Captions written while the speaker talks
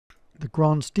the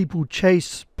Grand Steeple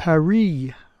Chase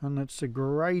Paris, and it's a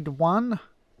grade 1.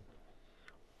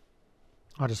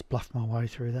 I just bluffed my way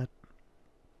through that.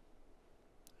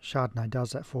 Chardonnay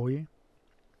does that for you.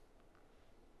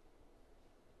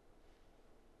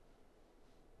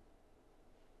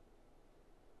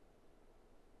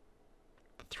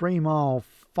 Three mile,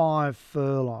 5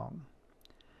 furlong.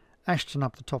 Ashton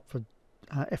up the top for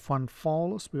F1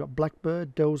 Foalers. We've got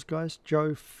Blackbird, Dells Ghost,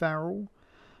 Joe Farrell,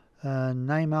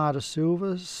 Neymar da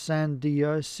Silva,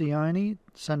 Sando Sione,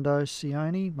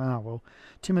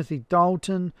 Timothy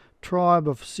Dalton, Tribe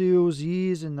of Seals,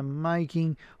 Years in the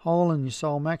Making, Hole in Your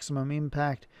Soul, Maximum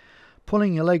Impact,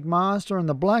 Pulling Your Leg Master, and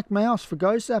the Black Mouse for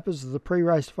Ghost Zappers is the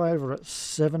pre-race favourite at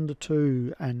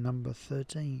 7-2 and number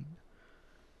 13.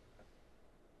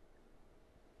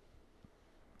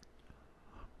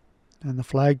 And the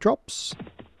flag drops.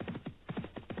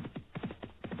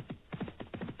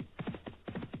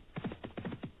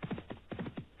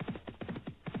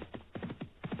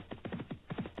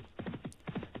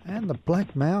 And the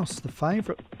Black Mouse, the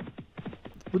favourite,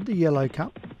 with the yellow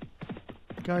cup,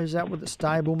 goes out with the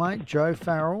stablemate, Joe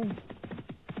Farrell.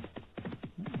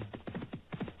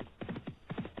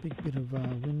 Big bit of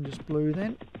wind just blew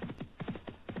then.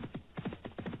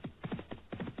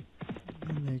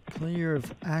 And they're clear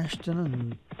of Ashton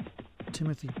and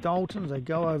Timothy Dalton as they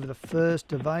go over the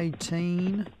first of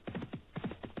 18.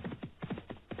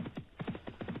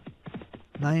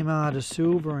 Neymar da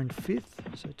Silva in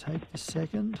 5th, so take the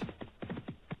second.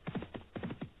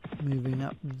 Moving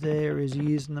up there is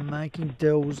Years in the Making,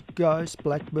 Dells Ghost,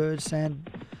 Blackbird, Sando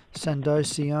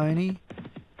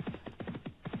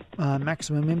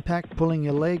Maximum Impact, Pulling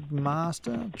Your Leg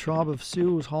Master, Tribe of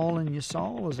Seals, Hole in Your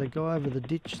Soul as they go over the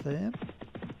ditch there.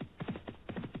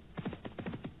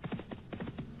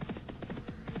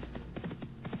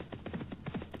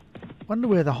 Wonder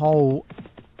where the whole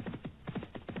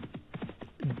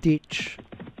ditch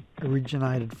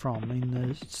originated from in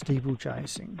the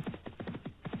steeplechasing.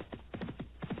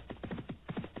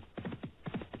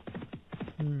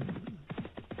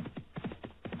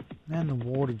 And the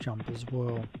water jump as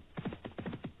well.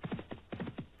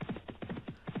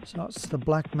 So it's the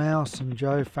Black Mouse and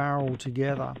Joe Farrell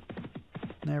together.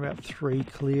 They're about 3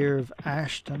 clear of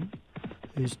Ashton,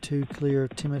 who's 2 clear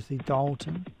of Timothy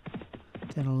Dalton.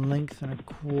 Then a length and a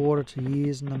quarter to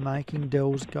Years in the Making,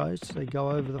 Dells Ghost. They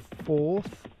go over the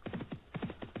 4th.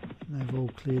 And they've all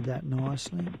cleared that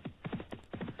nicely.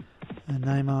 And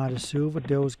Neymar da Silva,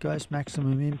 Dells Ghost,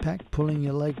 Maximum Impact, Pulling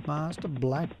Your Leg Master,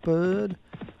 Blackbird,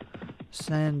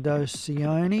 Sando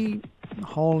Sione,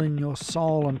 Hole in Your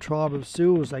Soul, and Tribe of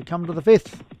Seals. They come to the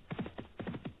 5th.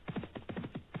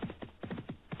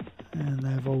 And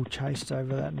they've all chased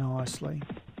over that nicely.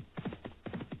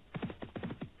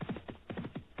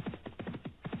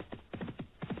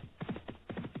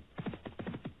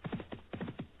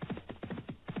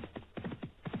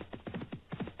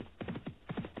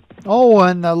 Oh,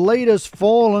 and the leader's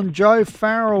fallen. Joe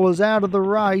Farrell is out of the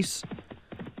race.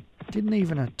 Didn't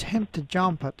even attempt to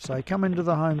jump it, so come into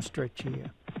the home stretch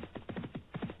here.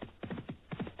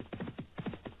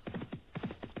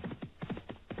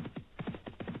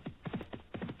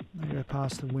 They go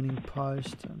past the winning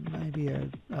post, and maybe a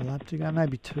lap to go,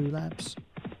 maybe 2 laps.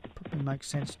 Probably makes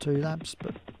sense 2 laps,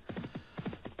 but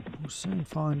we'll soon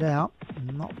find out.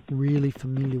 I'm not really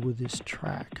familiar with this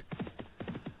track.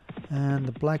 And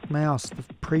the Black Mouse, the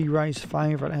pre-race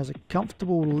favourite, has a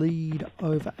comfortable lead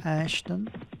over Ashton.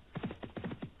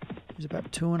 He's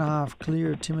about 2.5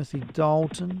 clear of Timothy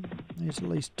Dalton. He's at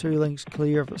least 2 lengths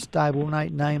clear of a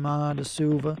stablemate, Neymar da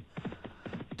Silva,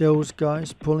 Dells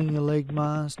Ghost, Pulling Your Leg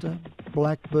Master,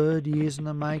 Blackbird, Years in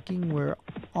the Making. We're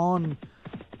on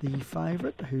the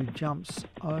favourite, who jumps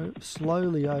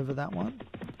slowly over that one.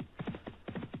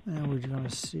 Now we're going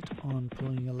to sit on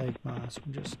Pulling Your Leg Master.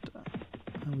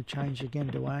 And we change again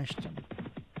to Ashton.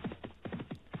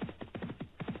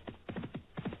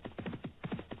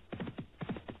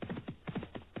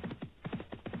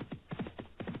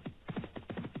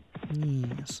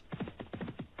 Yes.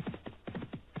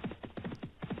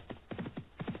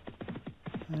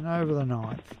 And over the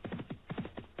 9th.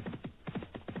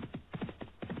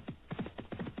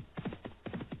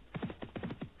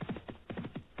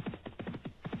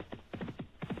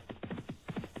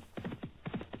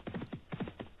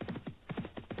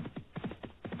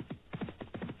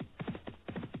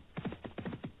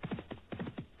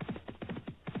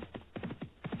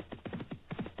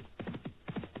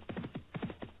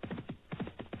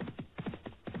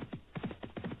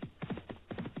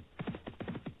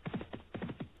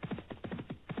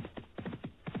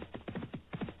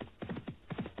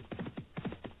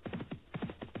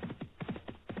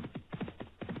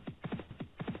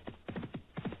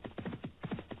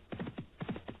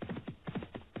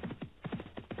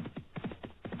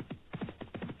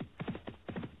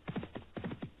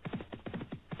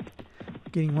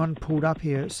 Getting one pulled up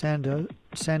here at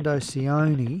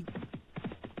Sandocione.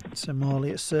 Some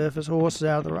Morley at surface. Horses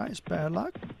out of the race. Bad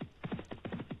luck.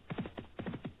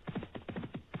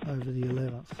 Over the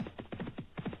 11th.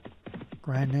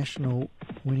 Grand National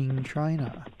winning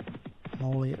trainer.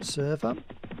 Morley at surfer.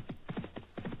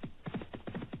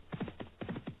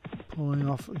 Pulling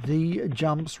off the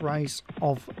jumps race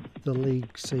of the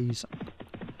league season.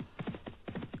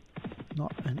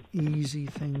 Not an easy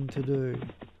thing to do.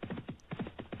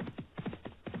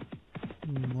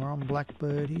 We're on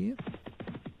Blackbird here.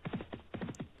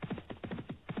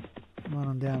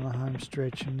 Running down the home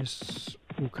stretch, and this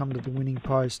will come to the winning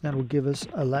post. That'll give us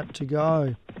a lap to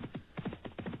go.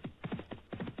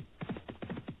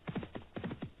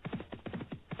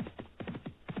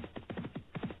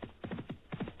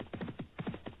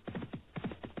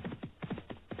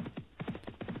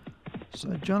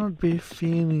 So John would be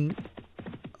feeling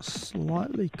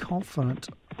slightly confident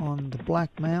on the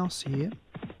Black Mouse here.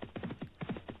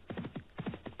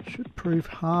 Should prove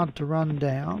hard to run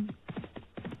down.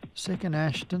 Second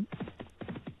Ashton.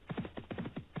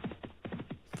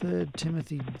 Third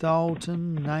Timothy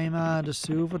Dalton. Neymar de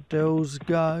Silva. Dell's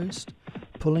Ghost.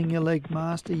 Pulling Your Leg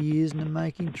Master. Years in the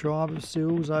Making. Tribe of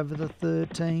Sills over the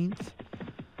 13th.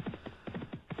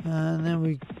 And then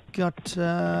we got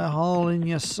Hole in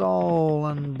Your Soul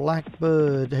and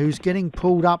Blackbird, who's getting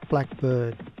pulled up.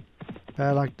 Blackbird.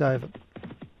 Bad luck, David.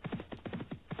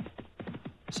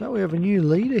 So we have a new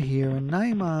leader here, and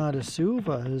Neymar de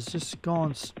Silva has just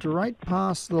gone straight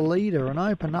past the leader and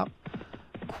opened up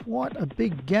quite a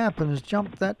big gap and has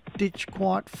jumped that ditch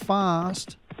quite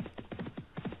fast.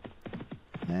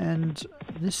 And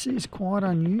this is quite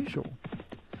unusual.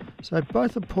 So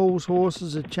both of Paul's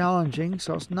horses are challenging,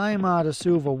 so it's Neymar de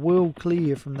Silva well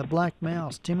clear from the Black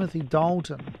Mouse, Timothy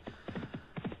Dalton.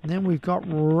 And then we've got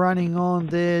running on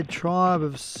there, Tribe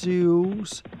of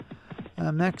Seals,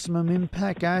 Maximum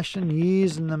Impact, Ashton,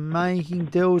 Years in the Making,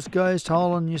 Dell's Ghost,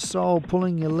 Hole in Your Soul,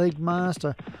 Pulling Your Leg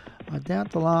Master. I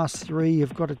doubt the last three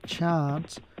have got a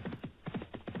chance.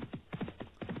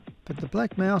 But the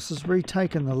Black Mouse has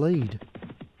retaken the lead.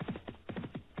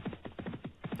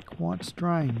 Quite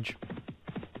strange.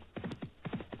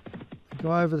 They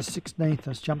go over the 16th and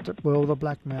has jumped it well, the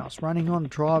Black Mouse. Running on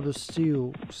Tribe of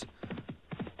Seals.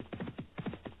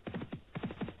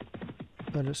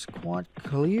 But it's quite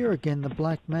clear again, the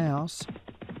Black Mouse.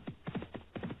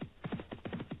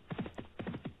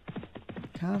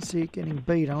 Can't see it getting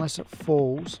beat unless it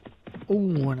falls.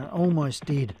 Oh, and it almost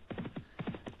did.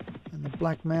 And the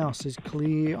Black Mouse is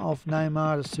clear of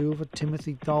Neymar de Silva,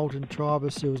 Timothy Dalton, Tribe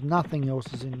of Seals. Nothing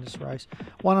else is in this race.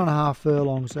 1.5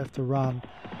 furlongs left to run.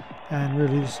 And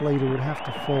really this leader would have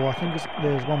to fall. I think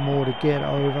there's one more to get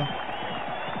over.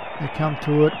 They come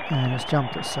to it and it's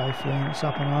jumped it safely and it's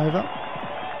up and over.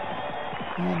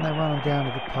 And they run it down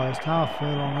to the post. Half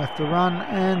furlong left to run,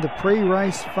 and the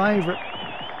pre-race favourite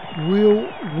will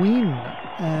win.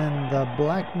 And the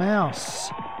Black Mouse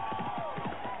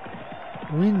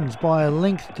wins by a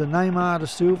length to Neymar de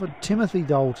Silva, Timothy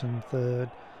Dalton third,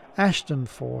 Ashton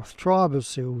fourth, Tribe of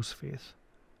Seals fifth.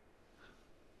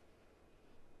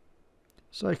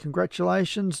 So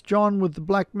congratulations, John with the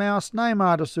Black Mouse,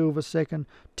 Neymar de Silva second,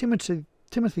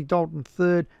 Timothy Dalton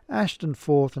third, Ashton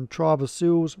fourth, and Tribe of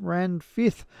Seals ran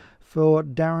fifth for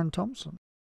Darren Thompson.